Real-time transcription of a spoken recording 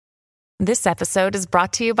This episode is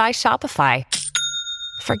brought to you by Shopify.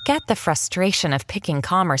 Forget the frustration of picking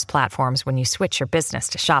commerce platforms when you switch your business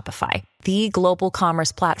to Shopify, the global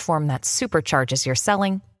commerce platform that supercharges your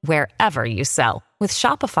selling wherever you sell. With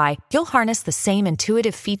Shopify, you'll harness the same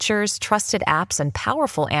intuitive features, trusted apps, and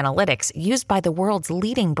powerful analytics used by the world's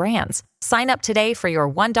leading brands. Sign up today for your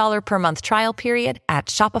 $1 per month trial period at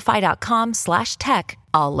shopify.com/tech,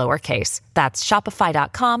 all lowercase. That's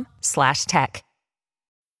shopify.com/tech.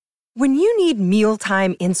 When you need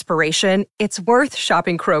mealtime inspiration, it's worth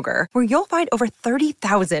shopping Kroger, where you'll find over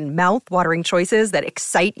 30,000 mouth-watering choices that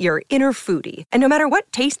excite your inner foodie. And no matter what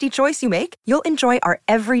tasty choice you make, you'll enjoy our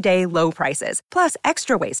everyday low prices, plus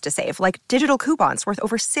extra ways to save, like digital coupons worth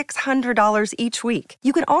over $600 each week.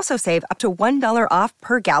 You can also save up to $1 off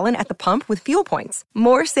per gallon at the pump with fuel points.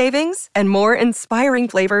 More savings and more inspiring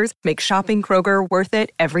flavors make shopping Kroger worth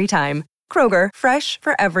it every time. Kroger, fresh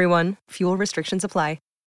for everyone. Fuel restrictions apply.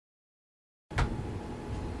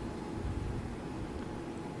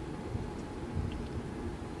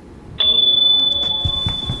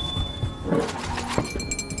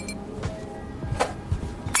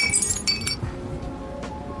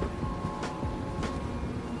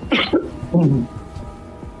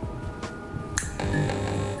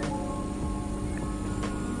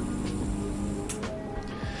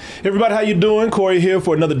 Hey everybody, how you doing? Corey here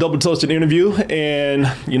for another Double Toasted interview. And,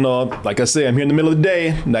 you know, like I say, I'm here in the middle of the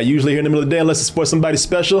day. Not usually here in the middle of the day unless it's for somebody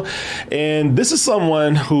special. And this is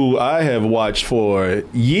someone who I have watched for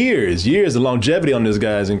years. The longevity on this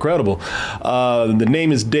guy is incredible. The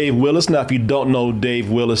name is Dave Willis. Now, if you don't know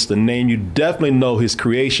Dave Willis, the name, you definitely know his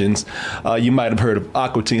creations. You might have heard of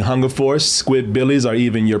Aqua Teen Hunger Force, Squidbillies, or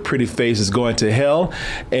even Your Pretty Face is Going to Hell.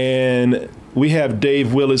 And we have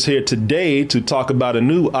Dave Willis here today to talk about a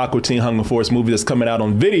new Aqua Teen Hunger Force movie that's coming out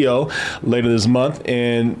on video later this month.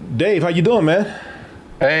 And Dave, how you doing, man?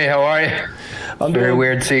 Hey, how are you? It's very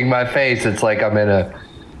weird seeing my face. It's like I'm in a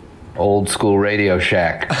old school Radio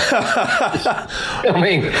Shack.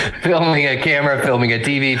 filming a camera, filming a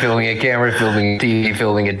TV, filming a camera, filming a TV,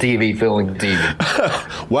 filming a TV, filming a TV.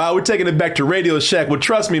 Wow, we're taking it back to Radio Shack. Well,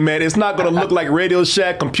 trust me, man, it's not going to look like Radio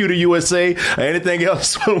Shack, Computer USA, or anything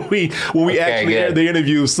else when we actually air the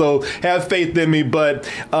interview. So have faith in me. But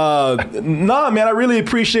man, I really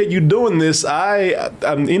appreciate you doing this.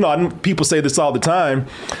 People say this all the time,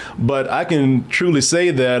 but I can truly say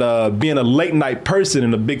that being a late night person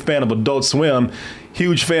and a big fan of Adult Swim,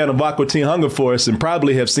 huge fan of Aqua Teen Hunger Force, and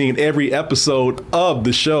probably have seen every episode of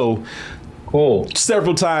the show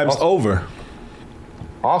several times over.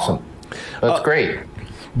 Awesome. That's great.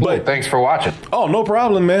 But thanks for watching. Oh, no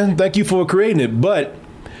problem, man. Thank you for creating it. But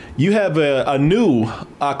you have a new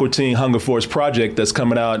Aqua Teen Hunger Force project that's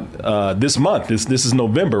coming out this month. This is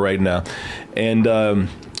November right now. And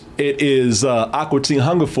it is Aqua Teen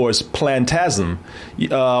Hunger Force Plantasm.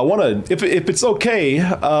 I want to, if it's okay,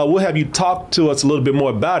 we'll have you talk to us a little bit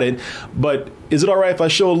more about it. But is it all right if I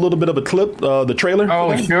show a little bit of a clip, the trailer?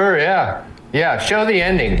 Oh, sure, yeah. Yeah, show the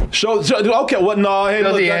ending. Show okay, well, no. Hey,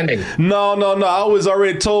 show the ending. No. I was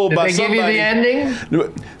already told by somebody. Did they give you the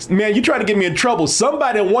ending? Man, you trying to get me in trouble.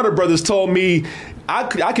 Somebody at Warner Brothers told me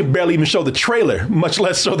I could barely even show the trailer, much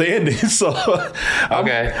less show the ending. So I'm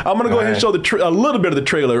going to go ahead and show a little bit of the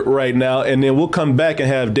trailer right now, and then we'll come back and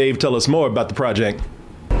have Dave tell us more about the project.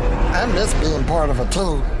 I miss being part of a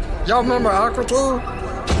team. Y'all remember Aqua Teen?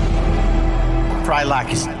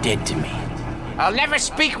 Frylock is dead to me. I'll never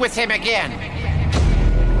speak with him again.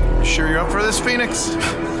 Sure you're up for this, Phoenix?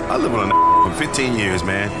 I live on a for 15 years,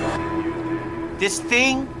 man. This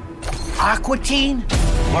thing, Aqua Teen,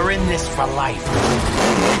 we're in this for life.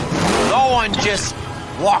 No one just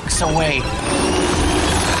walks away.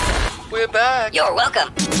 We're back. You're welcome.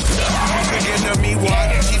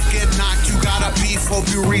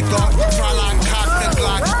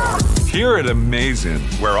 Here at Amazing,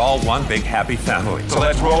 we're all one big happy family. So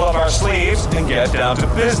let's roll up our sleeves and get down to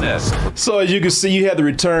business. So as you can see, you had the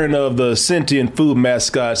return of the sentient food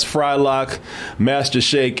mascots, Frylock, Master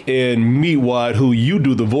Shake, and Meatwad, who you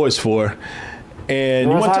do the voice for.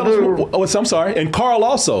 And you want to tell us, I'm sorry, and Carl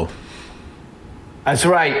also. That's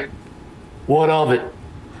right. What of it?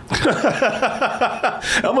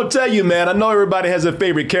 I'm gonna tell you, man. I know everybody has their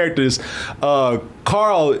favorite characters.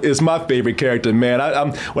 Carl is my favorite character, man.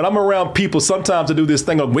 When I'm around people, sometimes I do this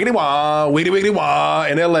thing of wiggity wah,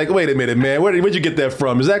 and they're like, "Wait a minute, man. Where'd you get that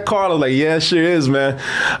from? Is that Carl?" I'm like, "Yeah, it sure is, man."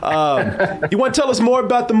 You want to tell us more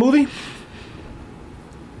about the movie?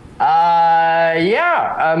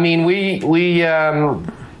 Yeah. I mean, we of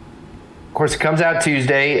course, it comes out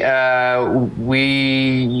Tuesday.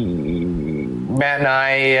 Matt and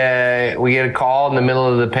I, we get a call in the middle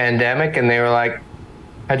of the pandemic, and they were like,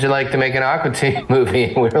 how'd you like to make an Aqua Teen movie?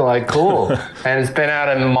 And we were like, cool. And it's been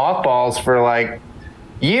out in mothballs for like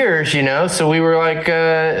years, you know? So we were like,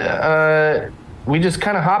 we just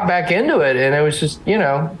kind of hopped back into it. And it was just, you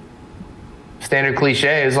know, standard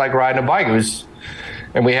cliche. It was like riding a bike.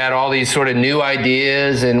 And we had all these sort of new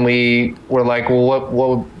ideas, and we were like,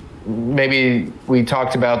 well, maybe we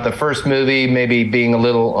talked about the first movie maybe being a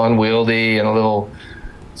little unwieldy and a little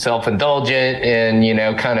self-indulgent and, you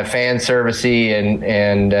know, kind of fan servicey.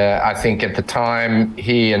 And I think at the time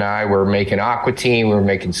he and I were making Aqua Teen, we were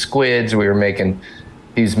making Squids, he was making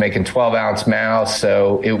 12-ounce Mouse.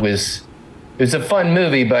 So it was a fun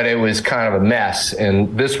movie, but it was kind of a mess.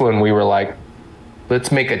 And this one we were like,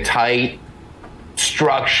 let's make a tight,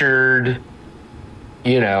 structured,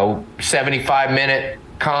 you know, 75-minute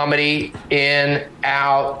comedy, in,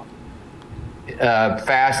 out,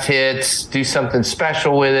 fast hits, do something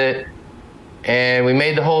special with it. And we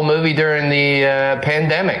made the whole movie during the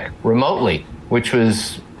pandemic remotely, which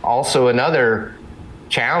was also another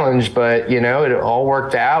challenge, but you know, it all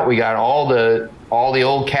worked out. We got all the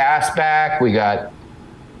old cast back. We got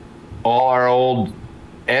all our old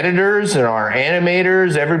editors and our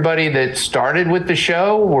animators. Everybody that started with the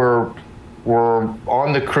show were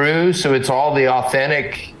on the crew, so it's all the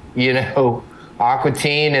authentic, you know, Aqua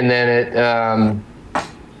Teen. And then it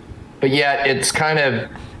but yet it's kind of,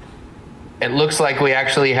 it looks like we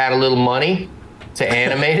actually had a little money to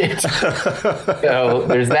animate it. So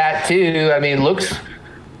there's that too. I mean, it looks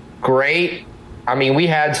great. I mean, we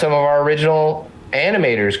had some of our original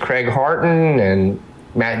animators, Craig Harton and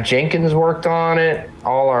Matt Jenkins worked on it,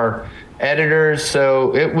 all our editors.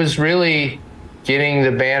 So it was really getting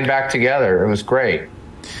the band back together. It was great.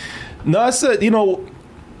 No, I said, you know,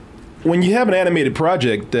 when you have an animated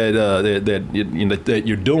project that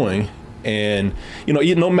you're doing, and you know,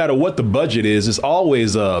 no matter what the budget is, it's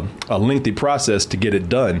always a lengthy process to get it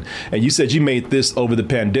done. And you said you made this over the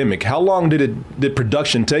pandemic. How long did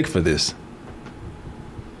production take for this?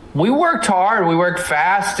 We worked hard. We worked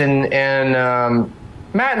fast, and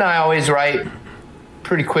Matt and I always write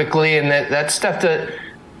pretty quickly, and that stuff that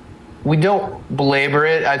we don't belabor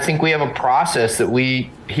it. I think we have a process that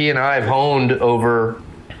he and I have honed over,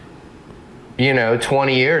 you know,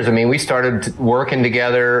 20 years. I mean, we started working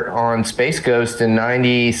together on Space Ghost in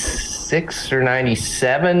 96 or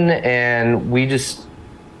 97, and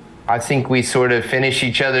I think we sort of finish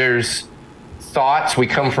each other's thoughts. We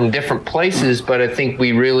come from different places, but I think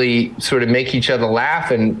we really sort of make each other laugh.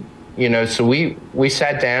 And, you know, so we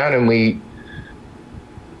sat down and we,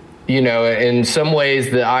 you know, in some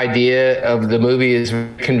ways the idea of the movie is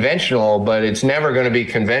conventional, but it's never going to be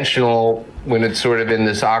conventional when it's sort of in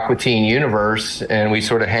this Aqua Teen universe, and we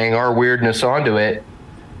sort of hang our weirdness onto it.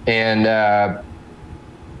 And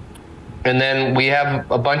then we have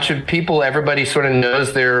a bunch of people, everybody sort of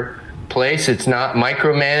knows their place. It's not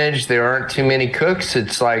micromanaged. There aren't too many cooks.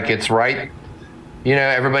 It's like, it's right. You know,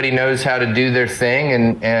 everybody knows how to do their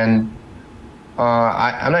thing. And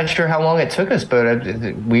I'm not sure how long it took us, but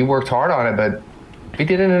we worked hard on it, but we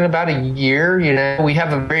did it in about a year. You know, we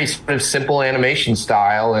have a very sort of simple animation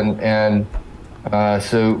style, and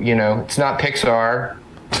so, you know, it's not Pixar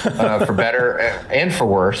for better and for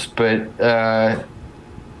worse, but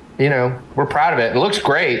you know, we're proud of it. It looks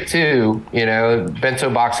great too. You know, Bento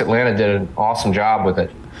Box Atlanta did an awesome job with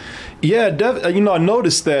it. Yeah, you know, I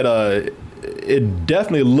noticed that it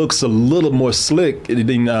definitely looks a little more slick. You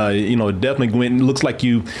know, it definitely looks like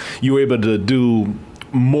you were able to do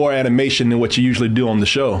more animation than what you usually do on the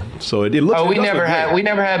show. So it looks. Oh, we never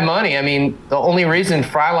had money. I mean, the only reason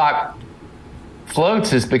Frylock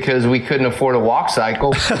floats is because we couldn't afford a walk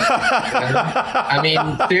cycle. I mean,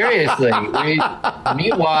 seriously.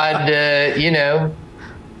 Meatwad, you know,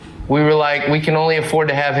 we were like, we can only afford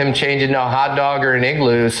to have him change into a hot dog or an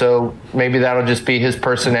igloo, so maybe that'll just be his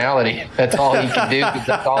personality. That's all he can do, because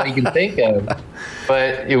that's all he can think of.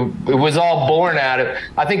 But it was all born out of,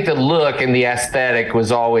 I think the look and the aesthetic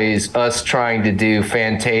was always us trying to do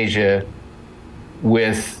Fantasia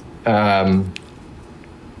with, you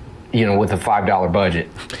know, with a $5 budget.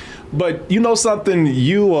 But you know something,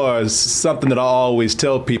 you are something that I always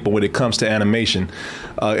tell people when it comes to animation.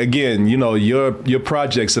 Again, you know, your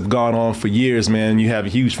projects have gone on for years, man. You have a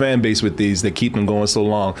huge fan base with these that keep them going so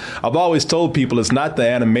long. I've always told people it's not the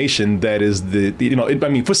animation that is the, you know, I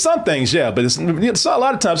mean, for some things, yeah, but it's a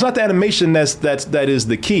lot of times it's not the animation that is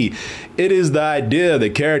the key. It is the idea,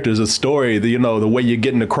 the characters, the story, you know, the way you're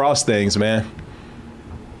getting across things, man.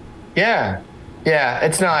 Yeah,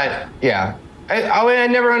 it's not, yeah. I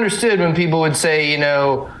never understood when people would say, you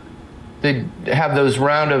know, they'd have those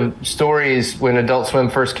round of stories when Adult Swim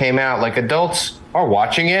first came out. Like, adults are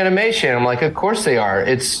watching animation. I'm like, of course they are.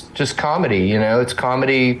 It's just comedy, you know. It's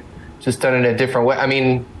comedy just done in a different way. I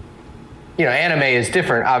mean, you know, anime is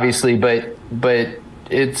different, obviously, but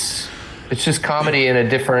it's just comedy in a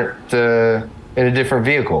different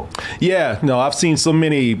vehicle. Yeah, no, I've seen so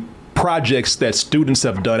many projects that students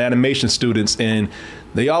have done, animation students, and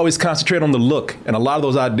they always concentrate on the look. And a lot of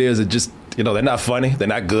those ideas are just, you know, they're not funny, they're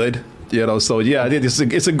not good. You know, so yeah,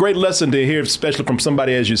 it's a great lesson to hear, especially from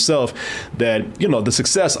somebody as yourself, that, you know, the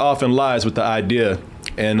success often lies with the idea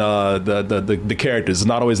and the characters. It's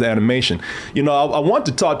not always the animation. You know, I want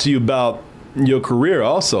to talk to you about your career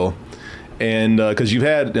also, and because you've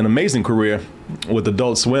had an amazing career with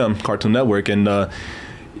Adult Swim, Cartoon Network, and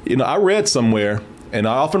you know, I read somewhere, and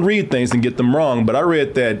I often read things and get them wrong, but I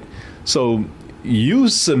read that so you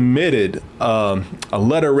submitted a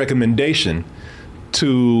letter of recommendation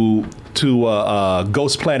to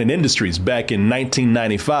Ghost Planet Industries back in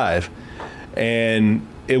 1995, and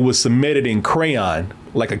it was submitted in crayon,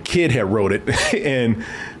 like a kid had wrote it, and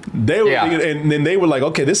they were, and then they were like,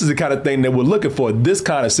 okay, this is the kind of thing that we're looking for, this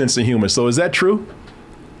kind of sense of humor. So is that true?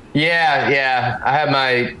 Yeah. I had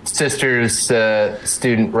my sister's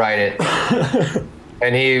student write it,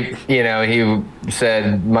 and he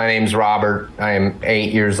said, "My name's Robert. I am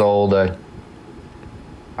 8 years old.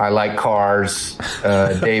 I like cars.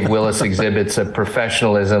 Dave Willis exhibits a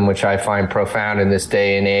professionalism which I find profound in this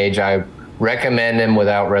day and age. I recommend him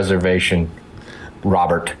without reservation,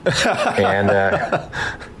 Robert." And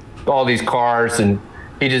all these cars, and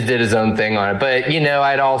he just did his own thing on it. But, you know,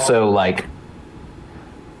 I'd also like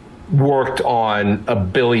worked on a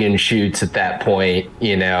billion shoots at that point.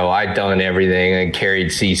 You know, I'd done everything. I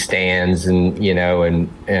carried C-stands and, you know,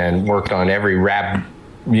 and worked on every rap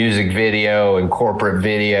music video and corporate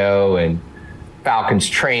video and Falcons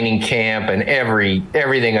training camp and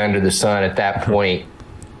everything under the sun at that point.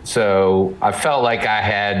 So I felt like I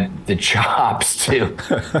had the chops to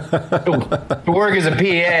work as a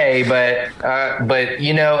PA, but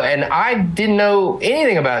you know, and I didn't know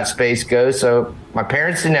anything about Space Ghost. So my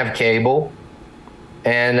parents didn't have cable,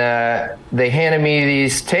 and they handed me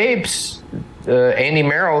these tapes. Andy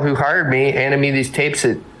Merrill, who hired me, handed me these tapes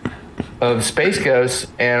of Space Ghost,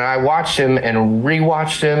 and I watched him and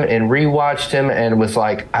rewatched him and was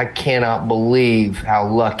like, I cannot believe how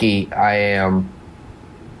lucky I am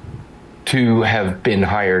to have been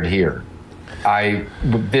hired here.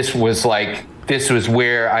 This was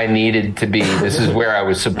where I needed to be. This is where I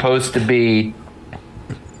was supposed to be.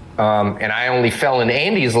 And I only fell in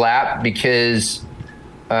Andy's lap because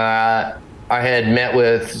I had met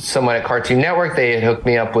with someone at Cartoon Network. They had hooked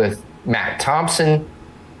me up with Matt Thompson,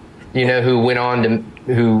 you know, who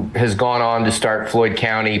has gone on to start Floyd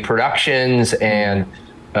County Productions and,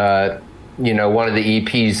 you know, one of the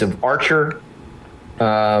EPs of Archer.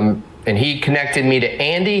 And he connected me to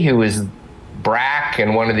Andy, who was Brack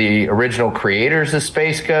and one of the original creators of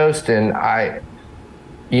Space Ghost. And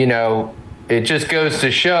you know, it just goes to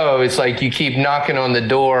show, it's like you keep knocking on the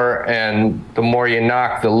door, and the more you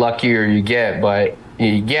knock, the luckier you get. But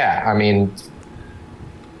yeah, I mean,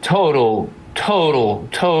 total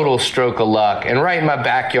stroke of luck. And right in my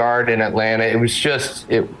backyard in Atlanta, it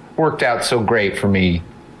worked out so great for me.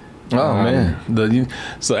 Oh man.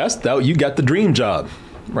 So you got the dream job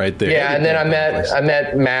right there. Yeah. And then I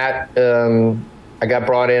met Matt. I got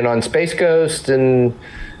brought in on Space Ghost and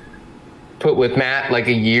put with Matt like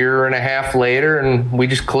a year and a half later, and we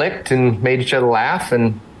just clicked and made each other laugh,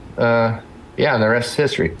 and and the rest is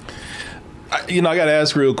history. You know, I got to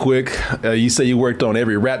ask real quick. You say you worked on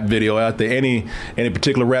every rap video out there. Any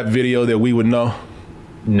particular rap video that we would know?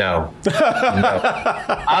 No.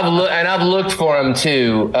 I've looked for them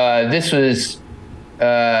too. This was,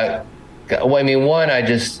 I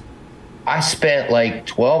spent like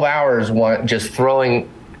 12 hours just throwing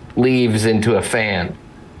leaves into a fan.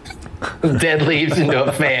 Dead leaves into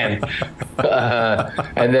a fan.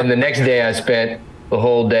 And then the next day I spent the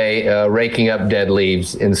whole day raking up dead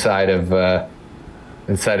leaves inside of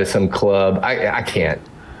some club. I can't.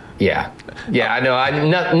 Yeah, I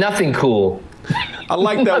know. Nothing cool. I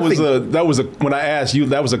like that was a when I asked you,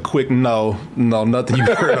 that was a quick no, nothing you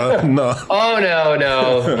heard of. No. Oh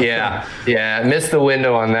no. Yeah. Missed the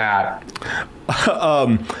window on that.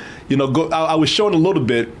 You know, I was showing a little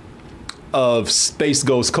bit of Space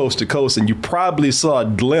Ghost Coast to Coast, and you probably saw a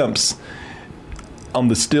glimpse on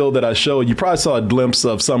the still that I showed. You probably saw a glimpse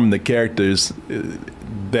of some of the characters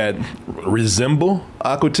that resemble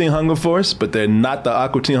Aqua Teen Hunger Force, but they're not the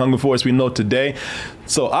Aqua Teen Hunger Force we know today.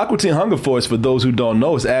 So Aqua Teen Hunger Force, for those who don't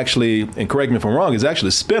know, is actually, and correct me if I'm wrong, is actually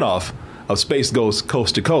a spinoff of Space Ghost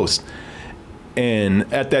Coast to Coast. And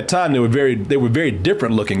at that time, they were very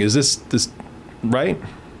different looking. Is this right?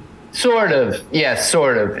 Sort of. Yes,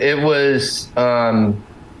 sort of. It was when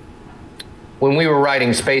we were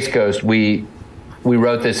writing Space Ghost, we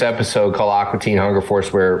wrote this episode called Aqua Teen Hunger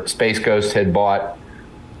Force, where Space Ghost had bought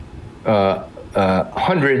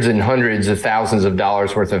hundreds and hundreds of thousands of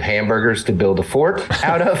dollars worth of hamburgers to build a fort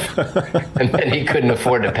out of, and then he couldn't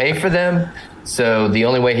afford to pay for them. So the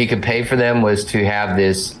only way he could pay for them was to have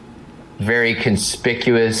this very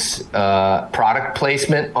conspicuous product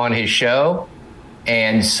placement on his show.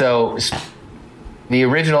 And so the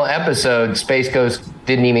original episode, Space Ghost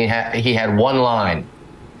didn't even he had one line,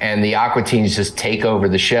 and the Aqua Teens just take over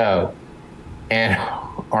the show. And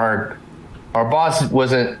our boss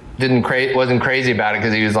wasn't crazy about it,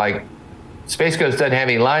 because he was like, Space Ghost doesn't have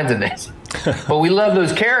any lines in this. But we love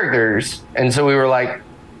those characters, and so we were like,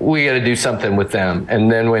 we got to do something with them.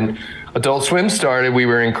 And then when Adult Swim started, we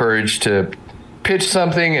were encouraged to pitch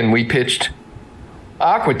something, and we pitched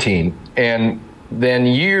Aqua Teen. And then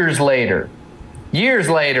years later,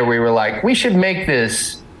 we were like, we should make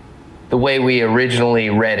this the way we originally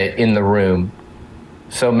read it in the room.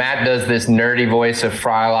 So Matt does this nerdy voice of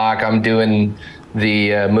Frylock. I'm doing the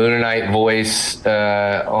Moonanite voice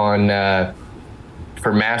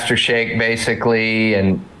for Master Shake, basically.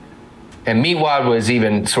 And Meatwad was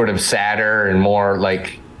even sort of sadder and more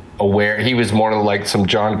like aware. He was more like some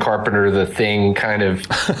John Carpenter The Thing kind of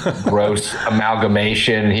gross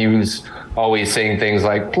amalgamation. He was always saying things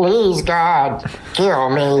like, please God, kill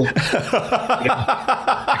me.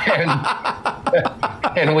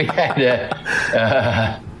 And we had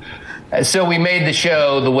to so we made the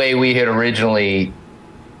show the way we had originally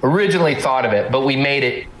thought of it, but we made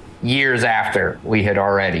it years after we had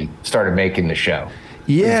already started making the show.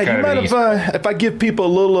 Yeah, you mind if I give people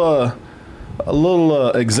a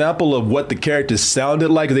little example of what the characters sounded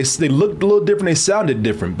like? They looked a little different. They sounded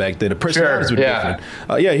different back then. The personalities were different.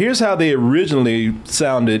 Here's how they originally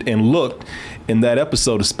sounded and looked in that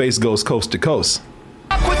episode of Space Ghost Coast to Coast.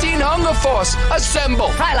 Aqua Teen Hunger Force, assemble!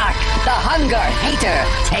 Frylock, the hunger hater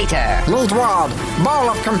tater. Meatwad, ball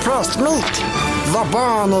of compressed meat. The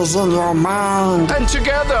burn is in your mind. And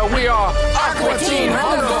together we are Aqua Teen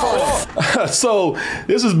Hunger Force. So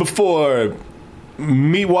this is before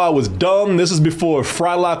Meatwad was dumb. This is before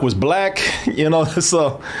Frylock was black.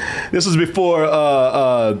 So this is before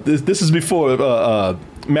this is before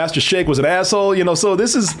Master Shake was an asshole. So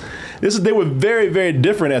this is they were very, very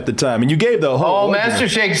different at the time. And you gave the whole. Oh, Master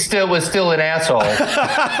Shake was still an asshole.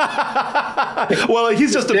 Well,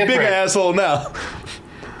 he's just a big asshole now.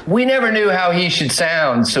 We never knew how he should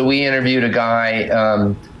sound, so we interviewed a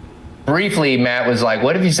guy. Briefly, Matt was like,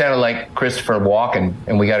 what if you sounded like Christopher Walken?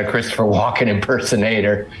 And we got a Christopher Walken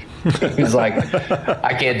impersonator. He was like,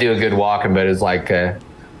 I can't do a good Walken, but it's like,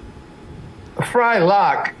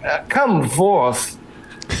 Frylock, come forth.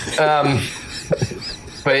 And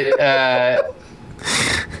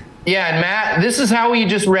Matt, this is how we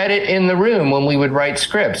just read it in the room when we would write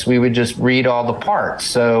scripts. We would just read all the parts.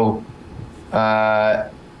 So the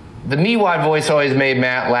Meatwad voice always made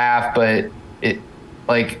Matt laugh, but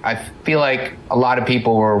I feel like a lot of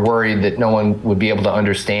people were worried that no one would be able to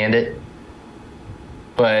understand it.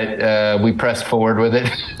 But we pressed forward with it.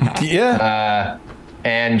 Yeah.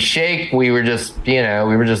 And Shake, we were just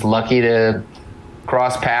lucky to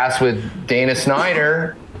cross paths with Dana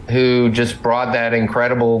Snyder, who just brought that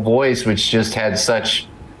incredible voice, which just had such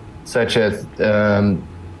gravitas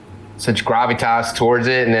towards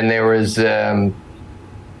it. And then there was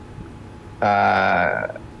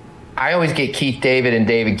I always get Keith David and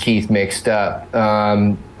David Keith mixed up.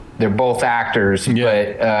 They're both actors,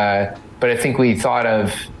 but I think we thought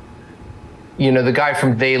of the guy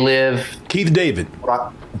from They Live, Keith David.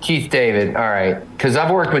 Keith David, all right, because I've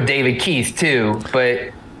worked with David Keith too,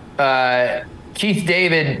 but Keith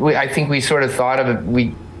David, I think we sort of thought of it.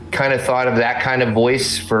 We kind of thought of that kind of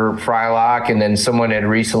voice for Frylock, and then someone had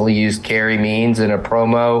recently used Carrie Means in a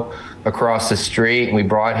promo across the street, and we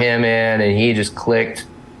brought him in, and he just clicked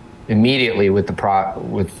immediately with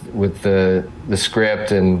the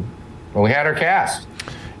script, and we had our cast.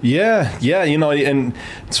 Yeah, and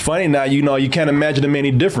it's funny now, you can't imagine them any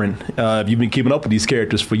different. You've been keeping up with these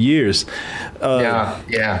characters for years.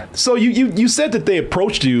 Yeah. So you said that they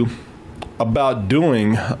approached you about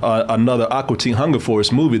doing another Aqua Teen Hunger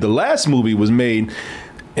Force movie. The last movie was made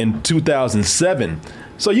in 2007.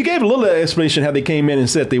 So you gave a little explanation how they came in and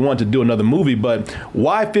said they wanted to do another movie, but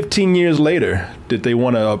why 15 years later did they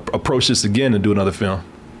want to approach this again and do another film?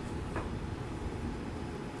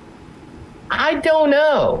 I don't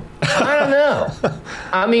know.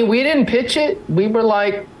 I mean, we didn't pitch it. We were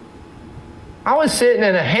like, I was sitting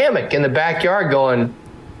in a hammock in the backyard going,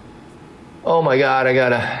 oh my God,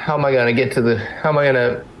 how am I gonna get to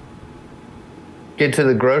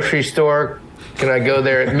the grocery store? Can I go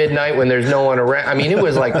there at midnight when there's no one around? I mean, it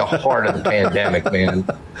was like the heart of the pandemic, man.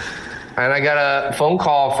 And I got a phone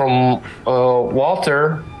call from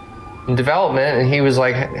Walter in development, and he was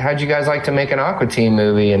like, how'd you guys like to make an Aqua Teen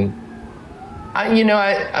movie? And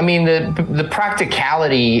I mean, the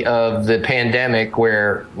practicality of the pandemic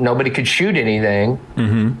where nobody could shoot anything.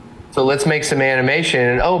 Mm-hmm. So let's make some animation.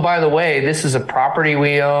 And oh, by the way, this is a property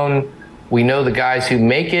we own. We know the guys who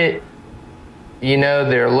make it. You know,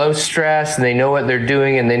 they're low stress and they know what they're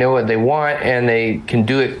doing and they know what they want and they can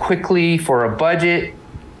do it quickly for a budget.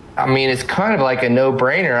 I mean, it's kind of like a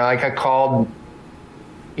no-brainer. Like I called,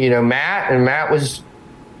 Matt, and Matt was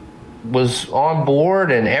on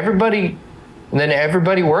board, and then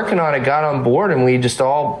everybody working on it got on board, and we just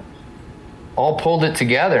all pulled it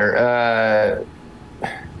together.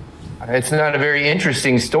 It's not a very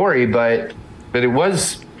interesting story, but it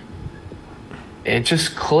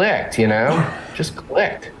just clicked, just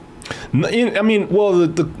clicked. I mean, well,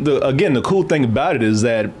 the cool thing about it is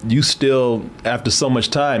that you still, after so much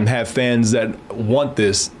time, have fans that want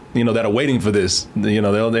this, that are waiting for this,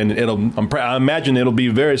 I imagine it'll be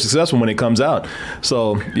very successful when it comes out.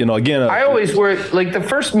 So, again, I always like the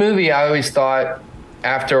first movie. I always thought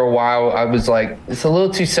after a while, I was like, it's a little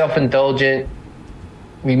too self-indulgent.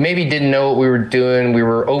 We maybe didn't know what we were doing. We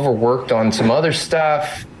were overworked on some other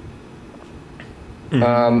stuff.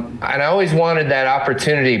 Mm-hmm. And I always wanted that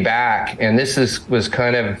opportunity back, and this was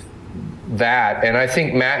kind of that. And I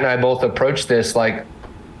think Matt and I both approached this like,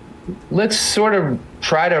 let's sort of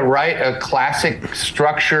try to write a classic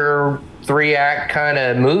structure, 3-act kind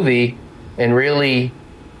of movie, and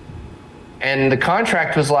the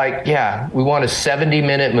contract was like, yeah, we want a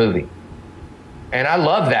 70-minute movie. And I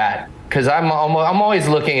love that, because I'm always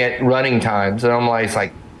looking at running times, and I'm always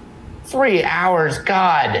like, 3 hours,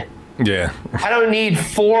 God. Yeah. I don't need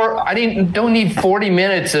 40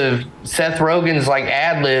 minutes of Seth Rogen's like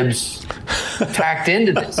ad libs tacked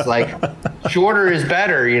into this. Like, shorter is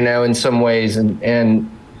better, in some ways. And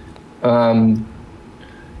I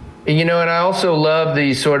also love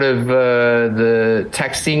the sort of the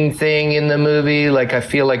texting thing in the movie. Like, I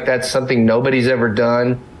feel like that's something nobody's ever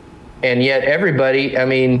done. And yet everybody, I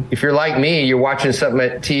mean, if you're like me, you're watching something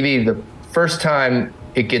at TV, the first time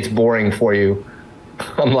it gets boring for you.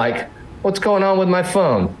 I'm like, what's going on with my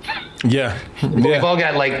phone? Yeah. We've all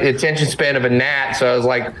got like attention span of a gnat. So I was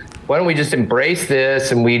like, why don't we just embrace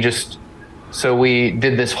this? And we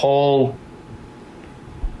did this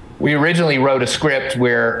we originally wrote a script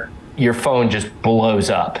where your phone just blows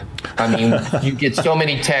up. I mean, you get so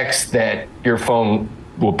many texts that your phone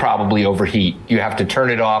will probably overheat. You have to turn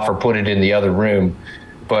it off or put it in the other room.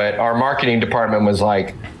 But our marketing department was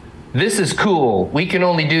like, this is cool. We can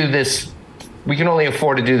only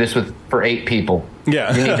afford to do this for 8 people.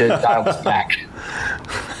 Yeah. You need to dial this back.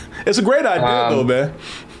 It's a great idea, though, man.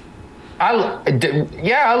 I love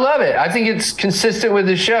it. I think it's consistent with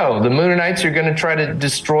the show. The Mooninites are going to try to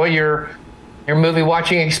destroy your movie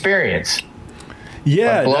watching experience.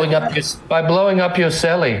 Yeah. By blowing up your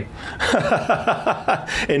celly.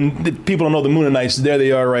 And people don't know the Mooninites. There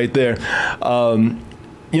they are right there.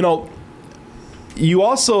 You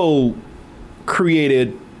also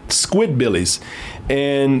created Squidbillies,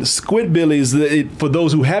 and Squidbillies, for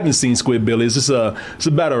those who haven't seen Squidbillies, it's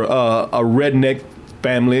about a redneck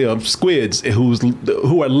family of squids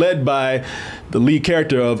who are led by the lead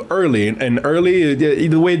character of Early. And Early,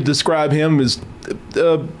 the way to describe him is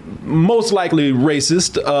most likely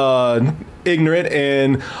racist, ignorant,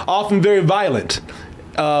 and often very violent.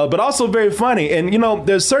 But also very funny. And,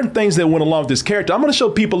 there's certain things that went along with this character. I'm going to show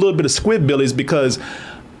people a little bit of Squidbillies because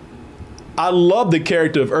I love the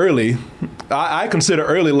character of Early. I consider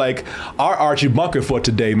Early like our Archie Bunker for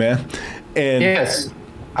today, man. And yes,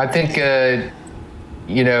 I think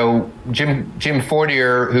Jim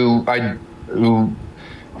Fortier, who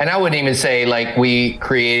and I wouldn't even say like we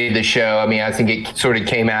created the show. I mean, I think it sort of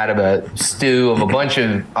came out of a stew of a bunch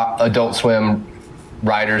of Adult Swim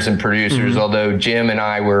writers and producers. Mm-hmm. Although Jim and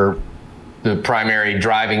I were the primary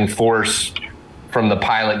driving force from the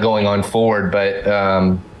pilot going on forward, but.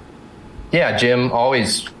 Yeah, Jim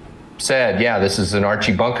always said, this is an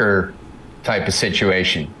Archie Bunker type of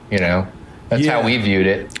situation, That's how we viewed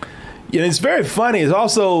it. Yeah, it's very funny. It's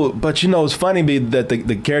also, but it's funny that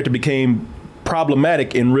the character became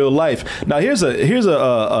problematic in real life. Now here's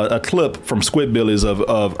a clip from Squidbillies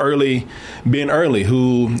of Early being Early,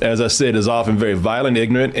 who, as I said, is often very violent,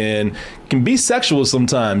 ignorant, and can be sexual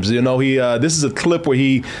sometimes. This is a clip where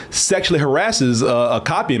he sexually harasses a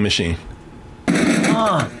copying machine.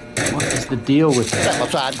 What is the deal with that? Step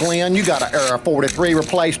aside, Glenn. You got an Era 43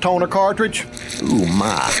 replaced toner cartridge? Ooh,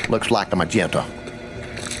 my. Looks like the magenta.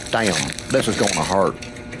 Damn, this is gonna hurt.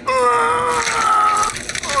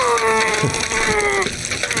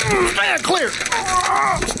 Stand clear.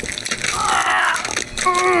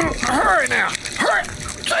 Hurry now. Hurry.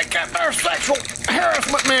 Take that there sexual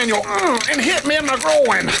harassment manual and hit me in the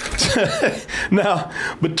groin. Now,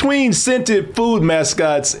 between scented food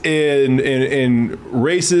mascots and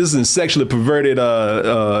racist and sexually perverted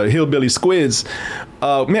hillbilly squids,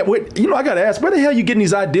 man, I got to ask, where the hell are you getting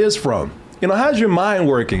these ideas from? How's your mind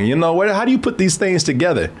working? How do you put these things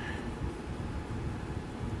together?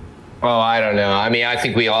 Oh, I don't know. I mean, I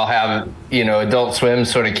think we all have, Adult Swim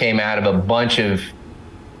sort of came out of a bunch of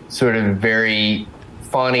sort of very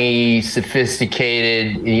funny,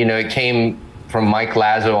 sophisticated, it came from Mike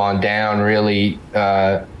Lazo on down, really.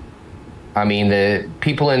 I mean, the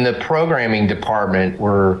people in the programming department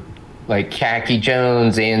were like Khaki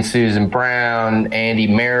Jones, Ann Susan Brown, Andy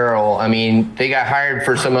Merrill. I mean, they got hired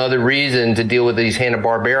for some other reason to deal with these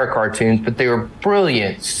Hanna-Barbera cartoons, but they were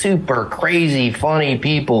brilliant, super crazy, funny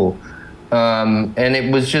people. And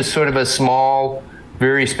it was just sort of a small,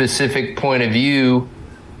 very specific point of view.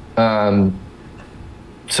 So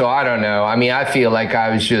I don't know. I mean, I feel like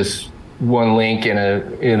I was just one link in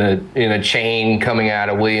a chain coming out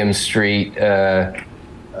of Williams Street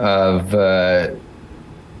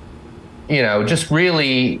just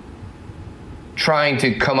really trying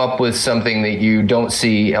to come up with something that you don't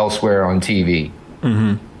see elsewhere on TV.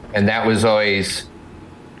 Mm-hmm. And that was always,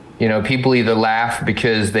 people either laugh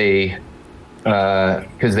because they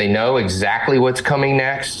know exactly what's coming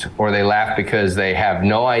next, or they laugh because they have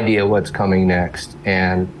no idea what's coming next.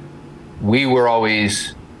 And we were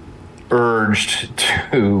always urged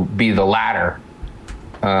to be the latter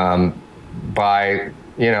by,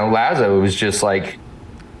 Lazo. It was just like,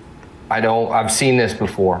 I've seen this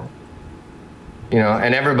before,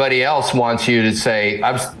 and everybody else wants you to say,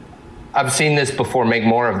 I've seen this before, make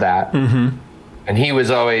more of that. Mm-hmm. And he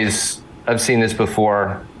was always, I've seen this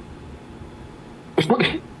before.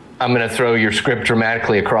 I'm going to throw your script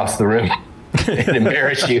dramatically across the room and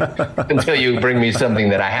embarrass you until you bring me something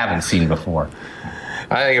that I haven't seen before.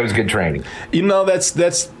 I think it was good training.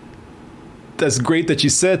 That's great that you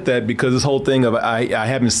said that, because this whole thing of I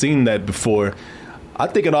haven't seen that before, I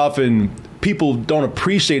think it often people don't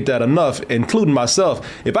appreciate that enough, including myself.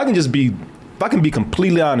 If I can be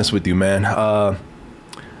completely honest with you, man,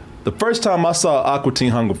 the first time I saw Aqua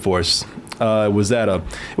Teen Hunger Force, it was at a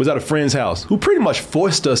friend's house who pretty much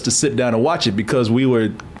forced us to sit down and watch it, because we were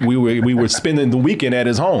spending the weekend at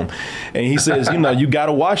his home, and he says, you got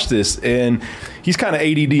to watch this, and he's kind of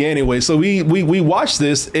ADD anyway, so we watched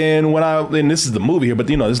this, and and this is the movie here, but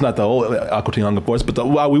this is not the old Aqua Teen Hunger Force, but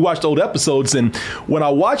we watched old episodes, and when I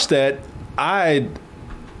watched that, I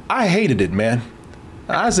hated it, man.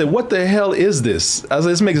 I said, what the hell is this? I said,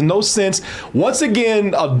 this makes no sense. Once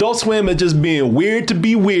again, Adult Swim is just being weird to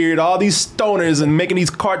be weird. All these stoners and making these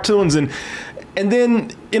cartoons. And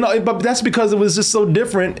then, but that's because it was just so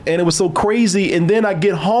different and it was so crazy. And then I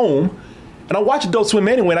get home and I watch Adult Swim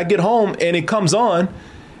anyway. And I get home and it comes on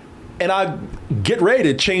and I get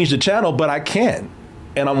ready to change the channel, but I can't.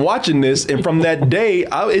 And I'm watching this, and from that day,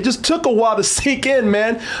 it just took a while to sink in,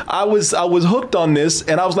 man. I was hooked on this,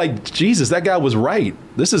 and I was like, Jesus, that guy was right.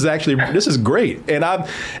 This is great, and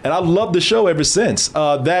I've loved the show ever since.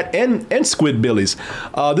 That and Squidbillies,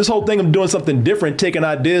 this whole thing of doing something different, taking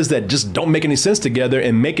ideas that just don't make any sense together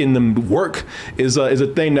and making them work is a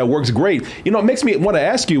thing that works great. It makes me want to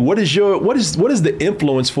ask you, what is the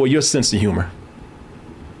influence for your sense of humor?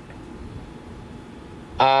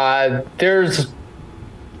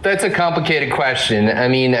 That's a complicated question. I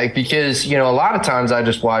mean, because, a lot of times I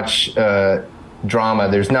just watch drama.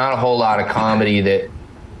 There's not a whole lot of comedy that,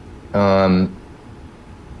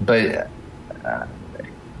 but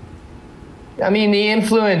I mean, the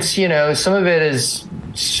influence, some of it is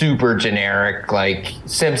super generic, like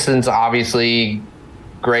Simpsons, obviously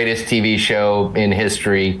greatest TV show in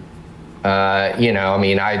history. I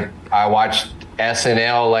mean, I watched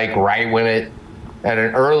SNL like right when it, at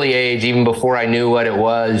an early age, even before I knew what it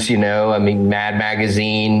was, I mean, Mad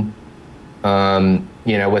Magazine,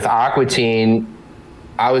 with Aqua Teen,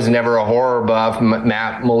 I was never a horror buff.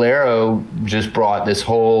 Matt Malero just brought this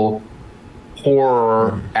whole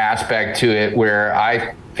horror aspect to it where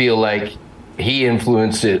I feel like he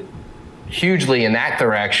influenced it hugely in that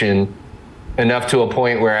direction, enough to a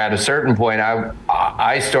point where at a certain point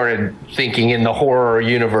I started thinking in the horror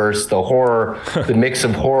universe, the mix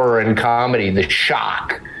of horror and comedy, the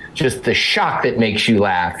shock that makes you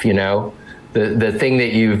laugh, the thing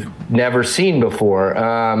that you've never seen before.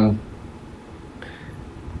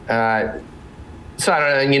 So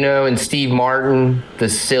I don't know, and Steve Martin, the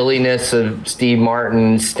silliness of Steve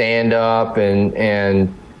Martin's stand-up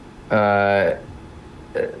and the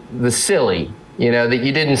silly, that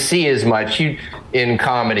you didn't see as much in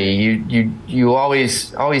comedy. You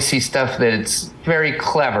always see stuff that's very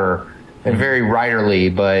clever and very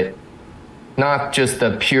writerly, but not just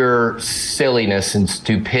the pure silliness and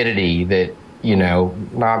stupidity that,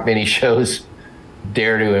 not many shows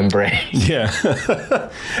dare to embrace. Yeah.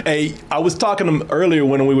 Hey, I was talking to him earlier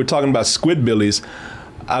when we were talking about Squidbillies.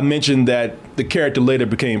 I mentioned that the character later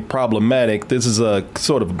became problematic. This is a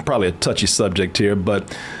sort of probably a touchy subject here,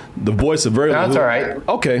 but the voice of Early. That's all right.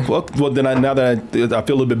 Okay. Well, then now that I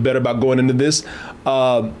feel a little bit better about going into this,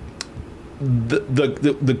 the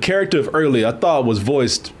character of Early, I thought was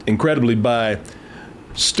voiced incredibly by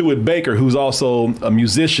Stuart Baker, who's also a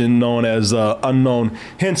musician known as Unknown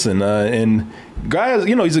Henson, and guy,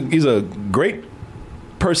 he's a great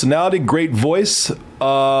personality, great voice,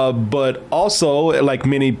 but also, like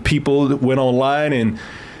many people, went online and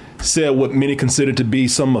said what many consider to be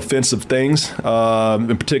some offensive things,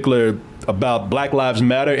 in particular about Black Lives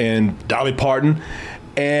Matter and Dolly Parton.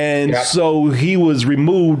 And so he was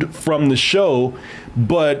removed from the show,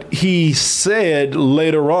 but he said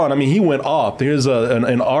later on, he went off. There's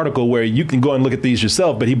an article where you can go and look at these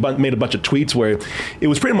yourself, but he made a bunch of tweets where it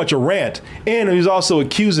was pretty much a rant. And he was also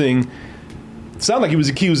accusing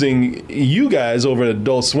you guys over at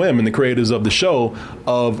Adult Swim and the creators of the show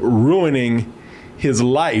of ruining his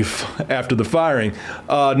life after the firing.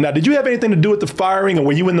 Now, did you have anything to do with the firing, or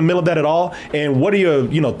were you in the middle of that at all? And what are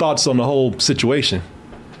your thoughts on the whole situation?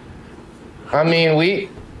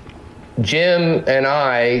 Jim and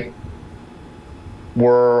I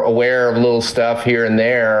were aware of little stuff here and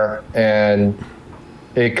there, and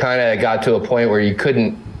it kind of got to a point where you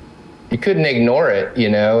couldn't ignore it,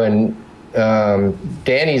 and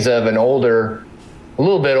Danny's of a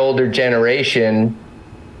little bit older generation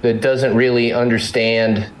that doesn't really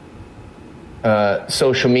understand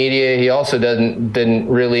social media. He also didn't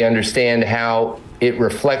really understand how it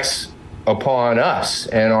reflects upon us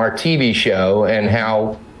and our TV show and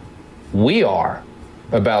how we are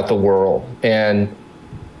about the world. And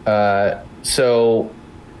so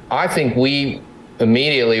I think we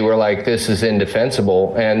immediately were like, this is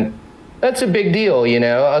indefensible. And that's a big deal.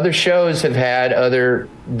 Other shows have had other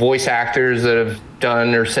voice actors that have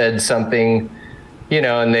done or said something,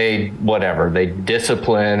 and they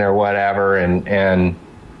discipline or whatever.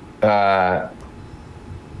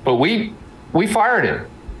 But we fired him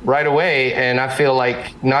right away. And I feel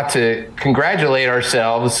like, not to congratulate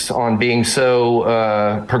ourselves on being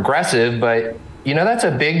so progressive, but that's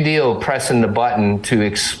a big deal, pressing the button to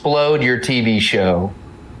explode your TV show,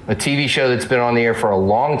 a TV show that's been on the air for a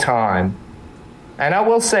long time. And I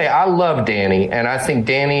will say, I love Danny, and I think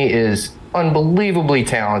Danny is unbelievably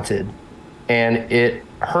talented, and it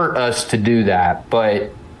hurt us to do that,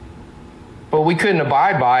 but we couldn't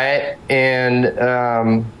abide by it. And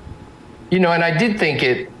and I did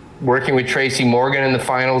think working with Tracy Morgan in the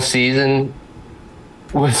final season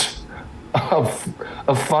was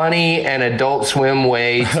a funny and Adult Swim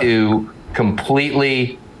way to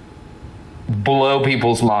completely blow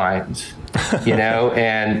people's minds,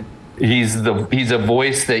 and he's a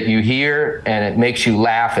voice that you hear and it makes you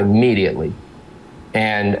laugh immediately.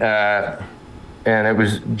 And it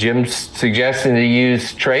was Jim's suggestion to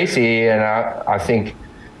use Tracy, and I think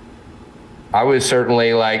I was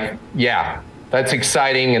certainly like, yeah, that's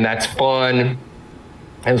exciting and that's fun.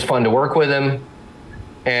 It was fun to work with him,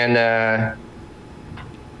 and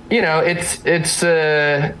it's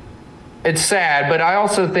sad, but I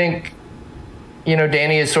also think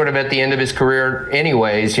Danny is sort of at the end of his career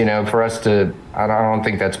anyways. For us to, I don't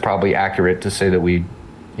think that's probably accurate to say that we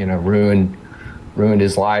ruined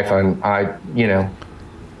his life. And I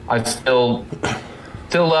still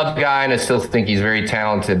love the guy, and I still think he's very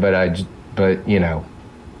talented, but you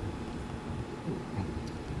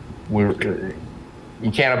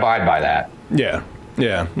can't abide by that. Yeah.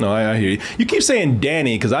 No, I hear you. You keep saying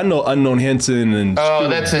Danny because I know Unknown Henson and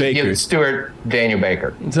Stuart Daniel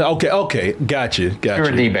Baker. Okay, got you.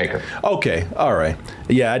 Stuart D. Baker. Okay, all right.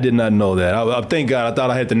 Yeah, I did not know that. Thank God, I thought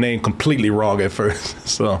I had the name completely wrong at first.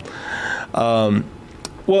 So, well,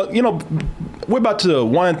 we're about to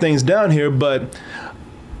wind things down here, but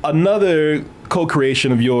another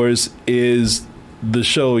co-creation of yours is the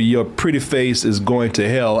show Your Pretty Face is Going to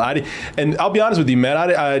Hell. And I'll be honest with you, man,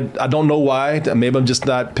 I don't know why. Maybe I'm just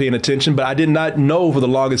not paying attention, but I did not know for the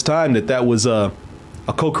longest time that was a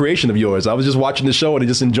co-creation of yours. I was just watching the show and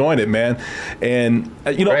just enjoying it, man. And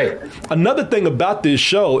Another thing about this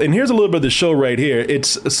show, and here's a little bit of the show right here.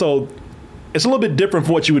 It's so it's a little bit different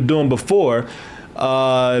from what you were doing before.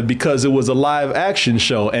 Because it was a live action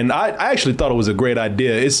show, and I actually thought it was a great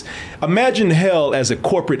idea. Imagine hell as a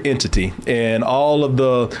corporate entity, and all of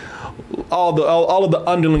the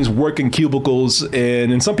underlings work in cubicles,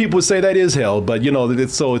 and some people would say that is hell, but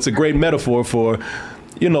it's a great metaphor for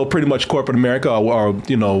pretty much corporate America or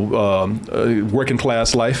working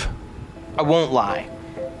class life. I won't lie,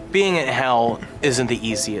 being in hell isn't the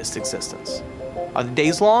easiest existence. Are the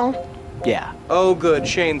days long? Yeah. Oh, good.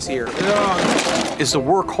 Shane's here. Is to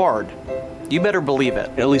work hard. You better believe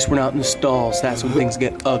it. At least we're not in the stalls. That's when things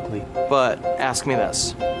get ugly. But ask me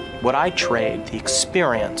this. Would I trade the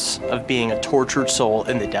experience of being a tortured soul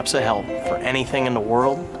in the depths of hell for anything in the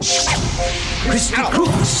world? Christy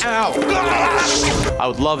Cooks! Ow! I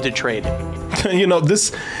would love to trade it.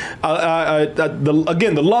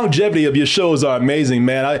 The longevity of your shows are amazing,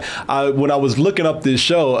 man. When I was looking up this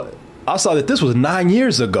show, I saw that this was 9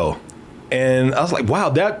 years ago. And I was like, wow,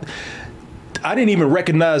 I didn't even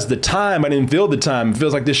recognize the time. I didn't feel the time. It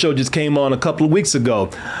feels like this show just came on a couple of weeks ago.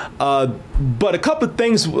 But a couple of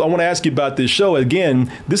things I want to ask you about this show. Again,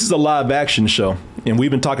 this is a live action show, and we've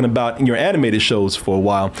been talking about your animated shows for a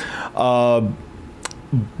while.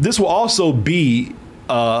 This will also be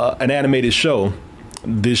an animated show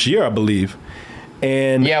this year, I believe.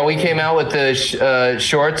 And yeah, we came out with the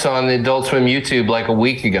shorts on the Adult Swim YouTube like a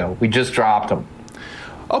week ago. We just dropped them.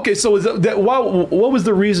 Okay, so what was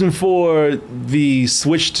the reason for the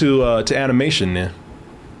switch to animation then?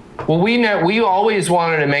 Well, we always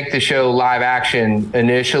wanted to make the show live action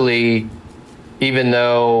initially, even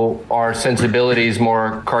though our sensibility is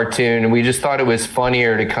more cartoon. And we just thought it was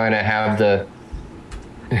funnier to kind of have the,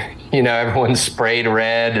 everyone sprayed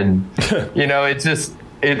red, and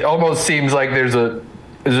it almost seems like there's a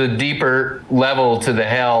deeper level to the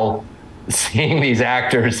hell seeing these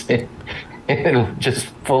actors in just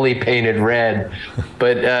fully painted red.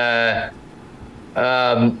 But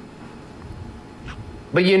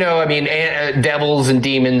devils and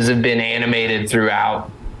demons have been animated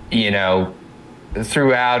throughout, and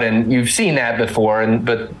you've seen that before.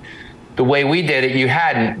 But the way we did it, you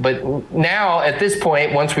hadn't. But now at this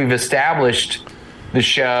point, once we've established the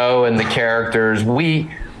show and the characters, we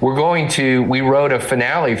wrote a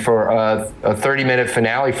finale for a 30-minute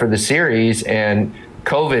finale for the series, and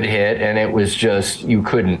COVID hit, and it was just, you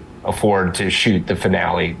couldn't afford to shoot the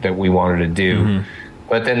finale that we wanted to do. Mm-hmm.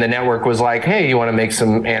 But then the network was like, hey, you want to make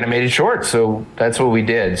some animated shorts? So that's what we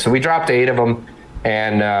did. So we dropped 8 of them,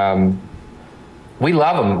 and we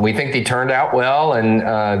love them. We think they turned out well, and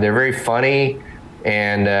they're very funny,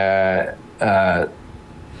 and I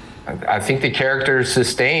think the characters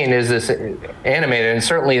sustain as this animated. And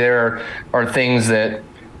certainly there are things that,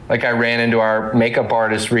 like, I ran into our makeup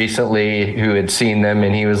artist recently who had seen them,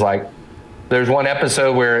 and he was like, there's one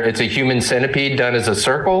episode where it's a human centipede done as a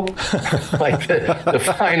circle. Like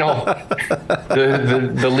the final,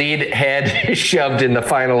 the lead head is shoved in the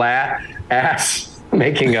final ass,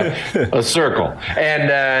 making a circle.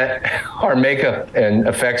 And our makeup and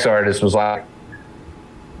effects artist was like,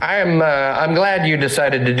 I'm glad you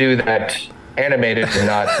decided to do that animated and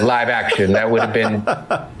not live action. That would have been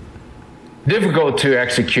difficult to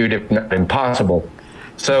execute, if not impossible.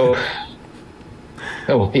 So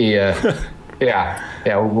we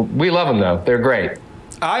love them though. They're great.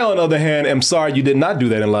 I, on the other hand, am sorry you did not do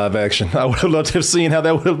that in live action. I would have loved to have seen how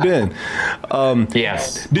that would have been.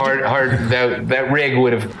 Yes, that rig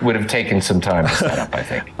would have taken some time to set up, I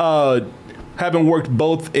think. Having worked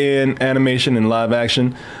both in animation and live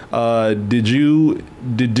action, did you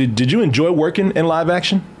enjoy working in live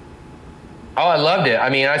action? Oh, I loved it. I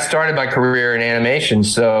mean, I started my career in animation,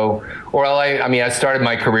 I started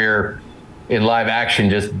my career in live action,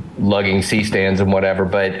 just lugging C-stands and whatever.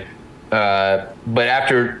 But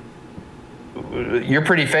after Your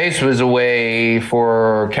Pretty Face was a way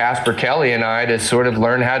for Casper Kelly and I to sort of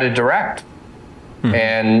learn how to direct. Mm-hmm.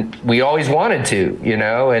 And we always wanted to,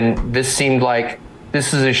 and this seemed like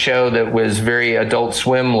this is a show that was very Adult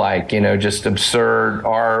Swim-like, just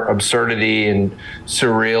our absurdity and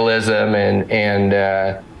surrealism,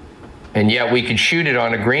 and yet we could shoot it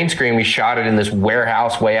on a green screen. We shot it in this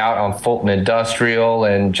warehouse way out on Fulton Industrial,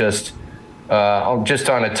 and just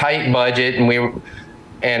on a tight budget.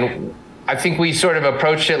 And I think we sort of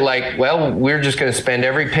approached it like, well, we're just going to spend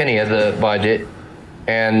every penny of the budget,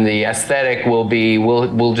 and the aesthetic will be,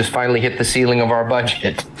 we'll just finally hit the ceiling of our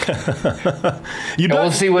budget.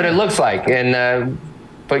 We'll see what it looks like. And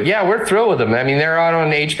but yeah, we're thrilled with them. I mean, they're out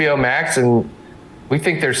on HBO Max, and we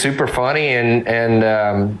think they're super funny. And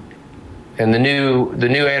the new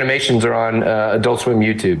animations are on Adult Swim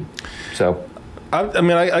YouTube. So I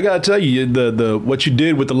mean, I gotta tell you, the what you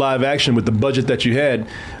did with the live action with the budget that you had,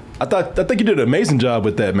 I think you did an amazing job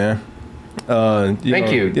with that, man.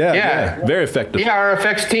 Thank you. Yeah, very effective. Yeah, our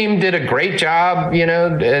effects team did a great job. You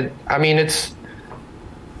know, I mean, it's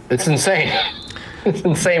insane. It's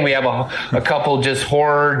insane. We have a couple just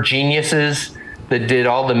horror geniuses that did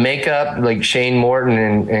all the makeup, like Shane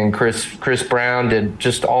Morton and Chris Brown did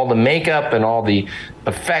just all the makeup and all the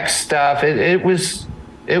effects stuff. It was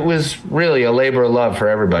really a labor of love for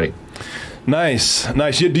everybody. Nice.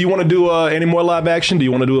 Do you want to do any more live action? Do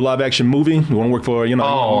you want to do a live action movie? You want to work for,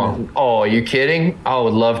 Oh, are you kidding? I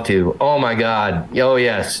would love to. Oh my God. Oh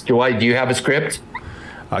yes. Do you have a script?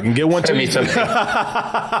 I can get one. Send me something.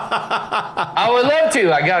 I would love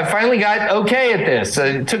to. I finally got okay at this.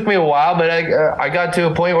 It took me a while, but I got to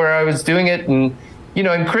a point where I was doing it, and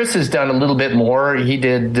and Chris has done a little bit more. He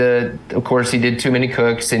did, of course, he did Too Many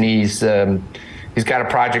Cooks, and he's got a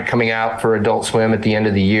project coming out for Adult Swim at the end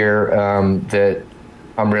of the year that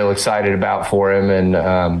I'm real excited about for him.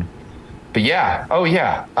 And but yeah,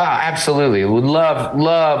 absolutely, would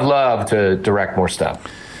love to direct more stuff.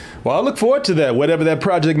 Well, I look forward to that, whatever that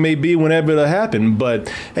project may be, whenever it'll happen. But,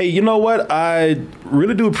 hey, you know what? I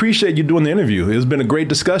really do appreciate you doing the interview. It's been a great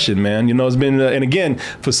discussion, man. It's been, and again,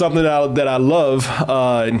 for something that I love,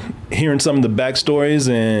 hearing some of the backstories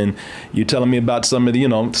and you telling me about some of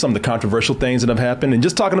the controversial things that have happened and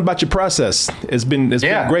just talking about your process. It's been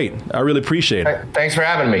great. I really appreciate it. Thanks for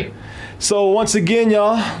having me. So once again,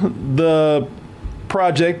 y'all, the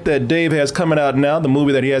project that Dave has coming out now, the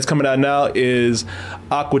movie that he has coming out now is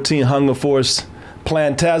Aqua Teen Hunger Force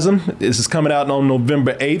Plantasm. This is coming out on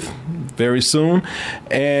November 8th, very soon,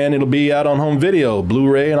 and it'll be out on home video,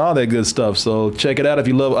 Blu-ray, and all that good stuff. So check it out if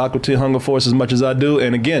you love Aqua Teen Hunger Force as much as I do.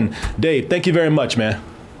 And again, Dave, thank you very much, man.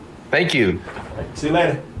 Thank you. See you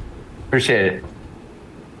later. Appreciate it.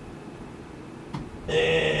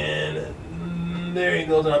 And there he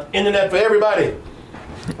goes on internet for everybody.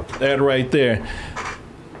 That right there.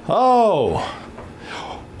 Oh.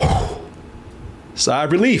 Sigh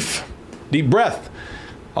of relief. Deep breath.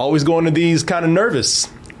 Always going to these kind of nervous.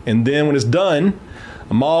 And then when it's done,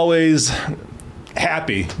 I'm always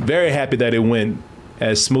happy, very happy that it went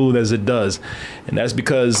as smooth as it does. And that's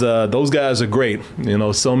because those guys are great.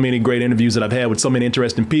 So many great interviews that I've had with so many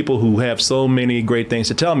interesting people who have so many great things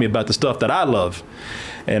to tell me about the stuff that I love.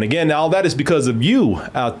 And again, all that is because of you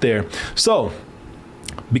out there. So,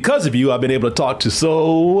 because of you, I've been able to talk to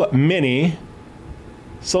so many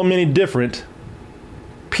different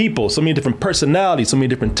people, so many different personalities, so many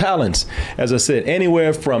different talents. As I said,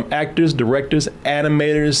 anywhere from actors, directors,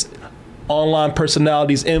 animators, online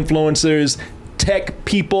personalities, influencers, tech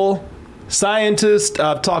people, scientists.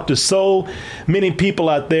 I've talked to so many people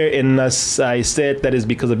out there, and as I said, that is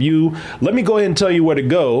because of you. Let me go ahead and tell you where to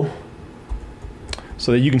go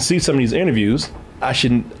so that you can see some of these interviews. I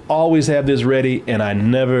should always have this ready, and I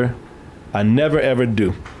never ever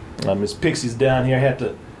do. Miss Pixie's down here. I had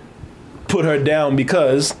to put her down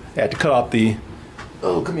because I had to cut off the.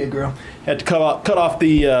 Oh, come here, girl. Had to cut off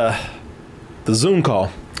the Zoom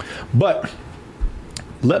call. But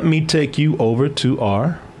let me take you over to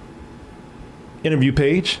our interview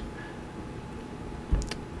page,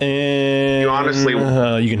 and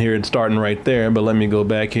you can hear it starting right there. But let me go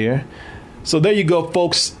back here. So there you go,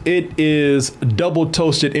 folks. It is Double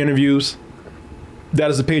Toasted Interviews. That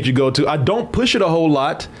is the page you go to. I don't push it a whole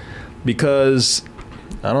lot because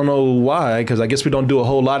I don't know why, because I guess we don't do a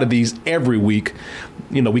whole lot of these every week.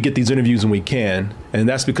 We get these interviews when we can, and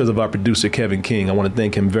that's because of our producer, Kevin King. I want to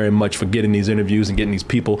thank him very much for getting these interviews and getting these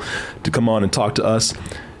people to come on and talk to us.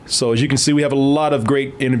 So as you can see, we have a lot of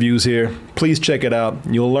great interviews here. Please check it out.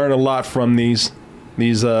 You'll learn a lot from these.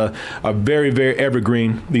 These are very, very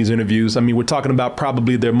evergreen, these interviews. I mean, we're talking about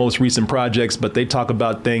probably their most recent projects, but they talk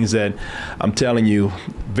about things that, I'm telling you,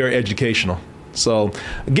 very educational. So,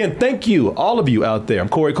 again, thank you, all of you out there. I'm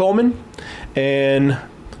Corey Coleman, and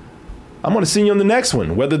I'm going to see you on the next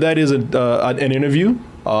one, whether that is an interview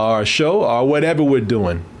or a show or whatever we're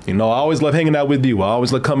doing. I always love hanging out with you. I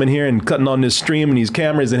always love coming here and cutting on this stream and these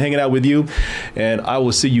cameras and hanging out with you, and I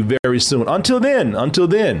will see you very soon. Until then,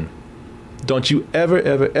 don't you ever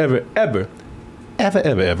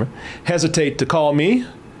hesitate to call me,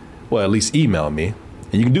 well, at least email me.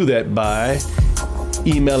 And you can do that by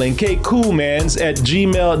emailing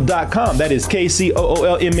kcoolmans@gmail.com. That is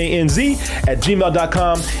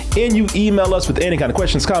KCOOLMANZ@gmail.com. And you email us with any kind of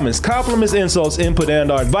questions, comments, compliments, insults, input,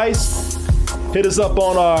 and our advice. Hit us up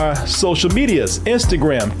on our social medias,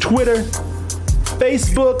 Instagram, Twitter,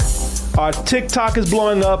 Facebook. Our TikTok is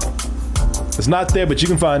blowing up. It's not there, but you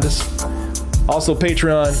can find us. Also,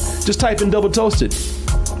 Patreon. Just type in Double Toasted.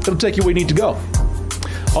 It'll take you where you need to go.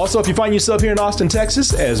 Also, if you find yourself here in Austin,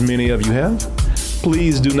 Texas, as many of you have,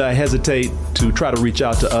 please do not hesitate to try to reach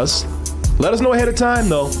out to us. Let us know ahead of time,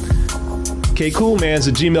 though.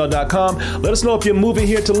 kcoolmans@gmail.com. Let us know if you're moving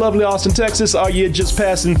here to lovely Austin, Texas, or you're just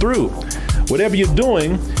passing through. Whatever you're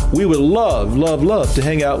doing, we would love to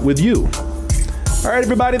hang out with you. All right,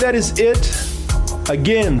 everybody, that is it.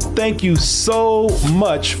 Again, thank you so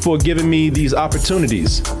much for giving me these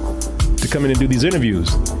opportunities to come in and do these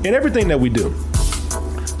interviews and everything that we do.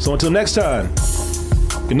 So until next time,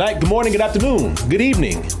 good night, good morning, good afternoon, good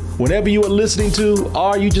evening, whenever you are listening to,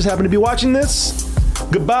 or you just happen to be watching this,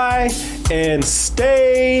 goodbye and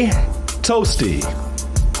stay toasty.